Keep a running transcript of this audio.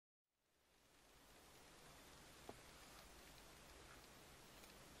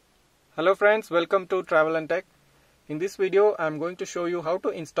Hello friends, welcome to Travel and Tech. In this video, I am going to show you how to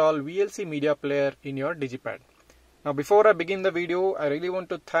install VLC Media Player in your Digipad. Now before I begin the video, I really want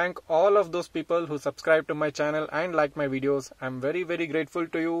to thank all of those people who subscribe to my channel and like my videos. I am very grateful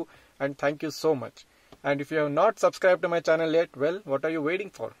to you and thank you so much. And if you have not subscribed to my channel yet, well, what are you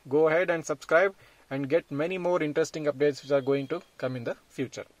waiting for? Go ahead and subscribe and get many more interesting updates which are going to come in the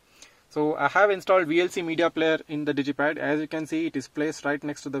future. So I have installed VLC Media Player in the Digipad. As you can see, it is placed right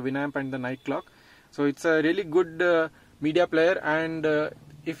next to the Winamp and the night clock. So it's a really good media player, and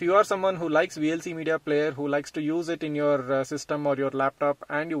if you are someone who likes VLC Media Player, who likes to use it in your system or your laptop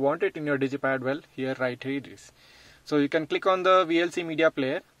and you want it in your Digipad, well, here it is. So you can click on the VLC Media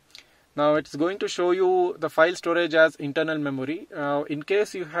Player. Now it's going to show you the file storage as internal memory. In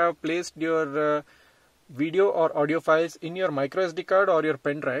case you have placed your video or audio files in your microSD card or your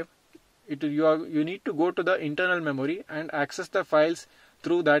pen drive, you need to go to the internal memory and access the files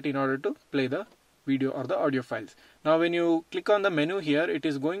through that in order to play the video or the audio files. Now when you click on the menu here, it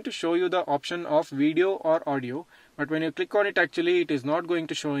is going to show you the option of video or audio, but when you click on it, actually it is not going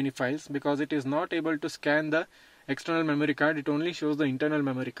to show any files because it is not able to scan the external memory card. It only shows the internal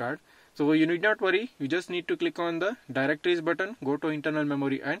memory card. So you need not worry, you just need to click on the directories button, go to internal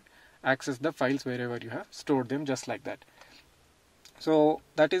memory and access the files wherever you have stored them, just like that. So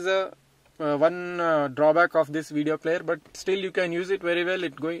that is one drawback of this video player, but still you can use it very well.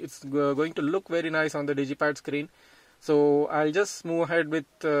 It's going to look very nice on the Digipad screen. So I'll just move ahead with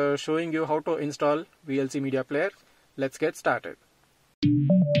showing you how to install VLC Media Player. Let's get started.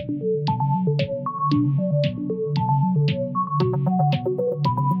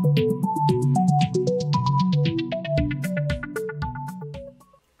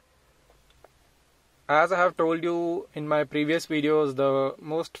 As I have told you in my previous videos, the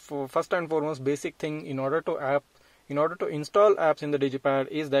first and foremost basic thing in order to install apps in the Digipad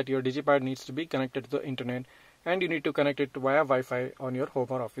is that your Digipad needs to be connected to the internet, and you need to connect it via Wi-Fi on your home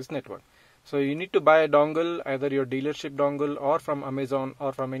or office network. So you need to buy a dongle, either your dealership dongle or from Amazon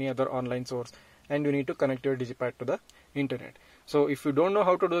or from any other online source, and you need to connect your Digipad to the internet. So if you don't know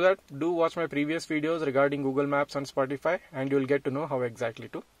how to do that, do watch my previous videos regarding Google Maps and Spotify, and you will get to know how exactly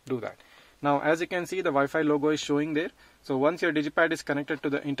to do that. Now as you can see, the Wi-Fi logo is showing there. So once your Digipad is connected to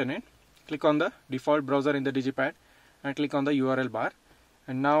the internet, click on the default browser in the Digipad and click on the URL bar,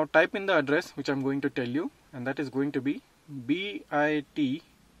 and now type in the address which I'm going to tell you, and that is going to be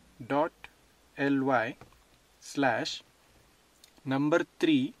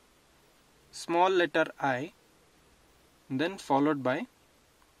bit.ly/3 small letter I, then followed by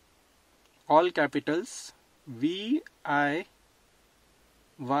all capitals VIYPW.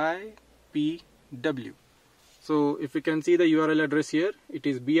 So if you can see the URL address here, it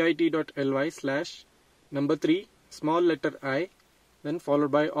is bit.ly/3 small letter I, then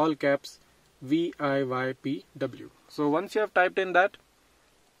followed by all caps VIYPW. So once you have typed in that,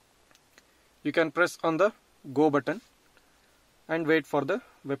 you can press on the go button and wait for the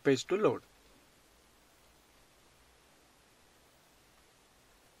web page to load.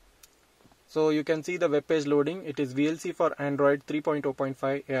 So you can see the web page loading. It is VLC for Android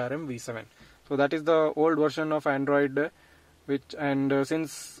 3.0.5 ARM v7. So that is the old version of Android,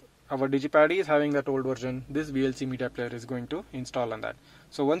 since our Digipad is having that old version, this VLC Media Player is going to install on that.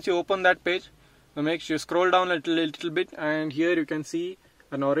 So once you open that page, make sure you scroll down a little bit, and here you can see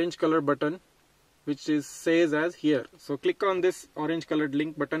an orange color button which says as here. So click on this orange colored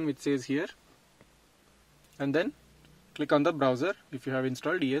link button which says here, and then click on the browser if you have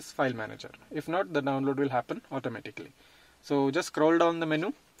installed ES File Manager. If not, the download will happen automatically. So just scroll down the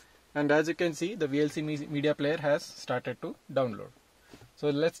menu, and as you can see, the VLC Media Player has started to download. So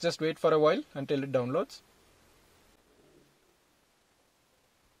let's just wait for a while until it downloads.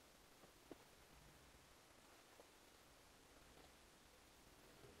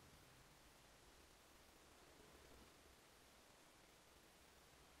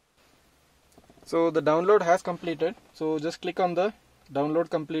 So the download has completed. So just click on the download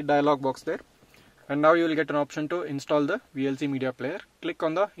complete dialog box there, and now you will get an option to install the VLC Media Player. Click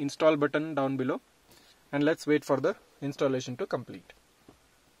on the install button down below, and let's wait for the installation to complete.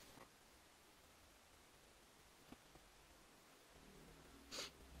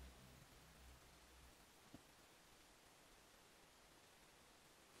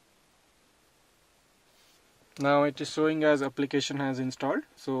 Now it is showing as application has installed.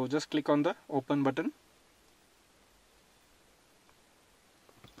 So just click on the open button.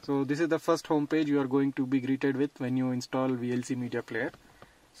 So this is the first home page you are going to be greeted with when you install VLC Media Player.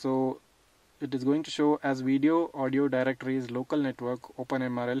 So it is going to show as video, audio, directories, local network,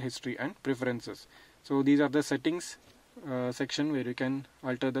 OpenMRL, history and preferences. So these are the settings section where you can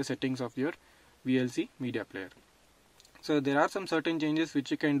alter the settings of your VLC Media Player. So there are some certain changes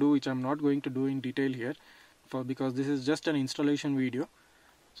which you can do, which I'm not going to do in detail here because this is just an installation video.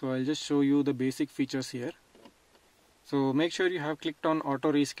 So I'll just show you the basic features here. So make sure you have clicked on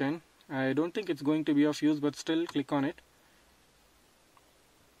auto rescan. I don't think it's going to be of use, but still click on it.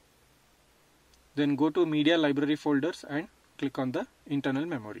 Then go to media library folders and click on the internal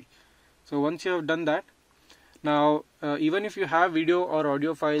memory. So once you have done that, now even if you have video or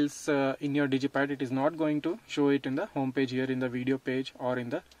audio files in your Digipad, it is not going to show it in the home page here, in the video page or in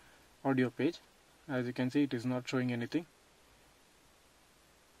the audio page. As you can see, it is not showing anything.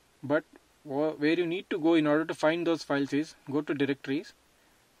 But where you need to go in order to find those files is go to directories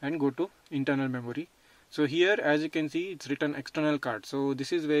and go to internal memory. So here, as you can see, it's written external card. So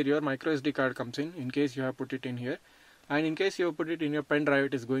this is where your micro SD card comes in case you have put it in here, and in case you have put it in your pen drive,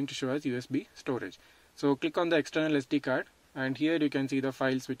 it is going to show as USB storage. So click on the external SD card, and here you can see the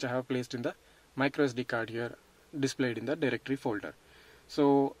files which I have placed in the micro SD card here displayed in the directory folder.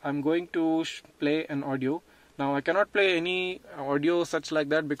 So I'm going to play an audio. Now I cannot play any audio such like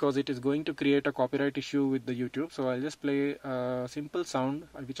that because it is going to create a copyright issue with the YouTube. So I'll just play a simple sound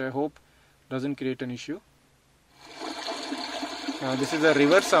which I hope doesn't create an issue. Now this is a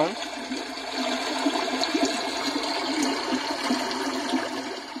reverse sound.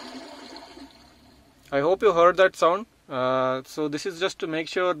 I hope you heard that sound. So this is just to make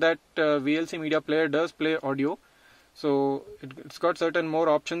sure that VLC Media Player does play audio. So it's got certain more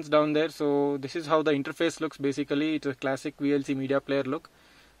options down there. So this is how the interface looks basically. It's a classic VLC Media Player look.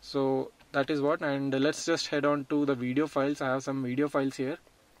 So that is what, and let's just head on to the video files. I have some video files here.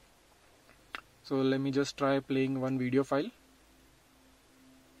 So let me just try playing one video file.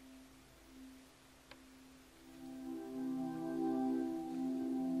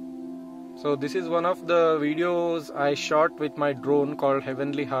 So this is one of the videos I shot with my drone called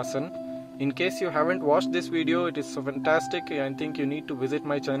Heavenly Hasan. In case you haven't watched this video, it is so fantastic. I think you need to visit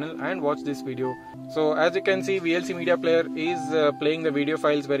my channel and watch this video. So as you can see, VLC Media Player is playing the video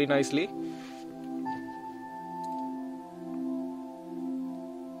files very nicely.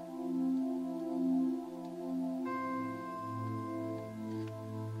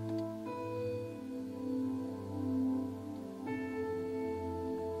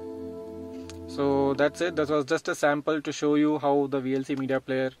 So that's it. That was just a sample to show you how the VLC Media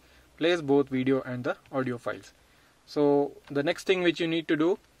Player plays both video and the audio files. So the next thing which you need to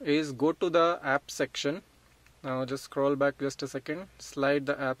do is go to the app section. Now just scroll back just a second, slide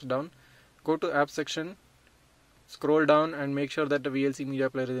the apps down, go to app section, scroll down and make sure that the VLC Media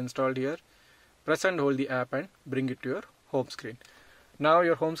Player is installed here. Press and hold the app and bring it to your home screen. Now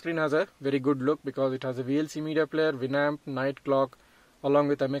your home screen has a very good look because it has a VLC Media Player, Winamp, Night Clock, along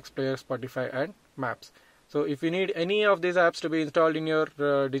with MX Player, Spotify and Maps. So if you need any of these apps to be installed in your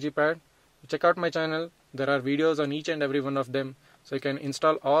Digipad, check out my channel. There are videos on each and every one of them. So you can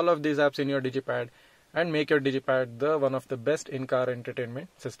install all of these apps in your Digipad and make your Digipad one of the best in-car entertainment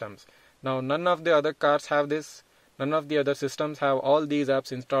systems. Now none of the other cars have this. None of the other systems have all these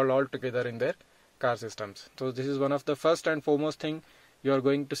apps installed all together in their car systems. So this is one of the first and foremost thing you are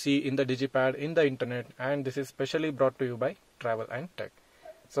going to see in the Digipad in the internet, and this is specially brought to you by Travel and Tech.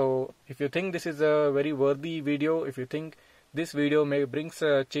 So if you think this is a very worthy video, if you think this video brings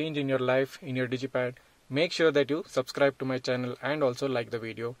a change in your life, in your Digipad, make sure that you subscribe to my channel and also like the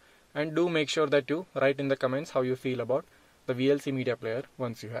video, and do make sure that you write in the comments how you feel about the VLC Media Player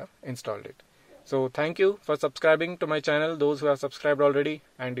once you have installed it. So thank you for subscribing to my channel, those who have subscribed already,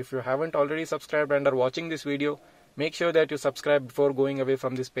 and if you haven't already subscribed and are watching this video, make sure that you subscribe before going away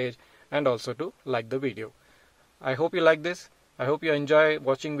from this page, and also to like the video. I hope you like this. I hope you enjoy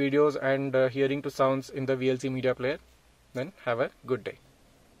watching videos and hearing to sounds in the VLC Media Player. Then have a good day.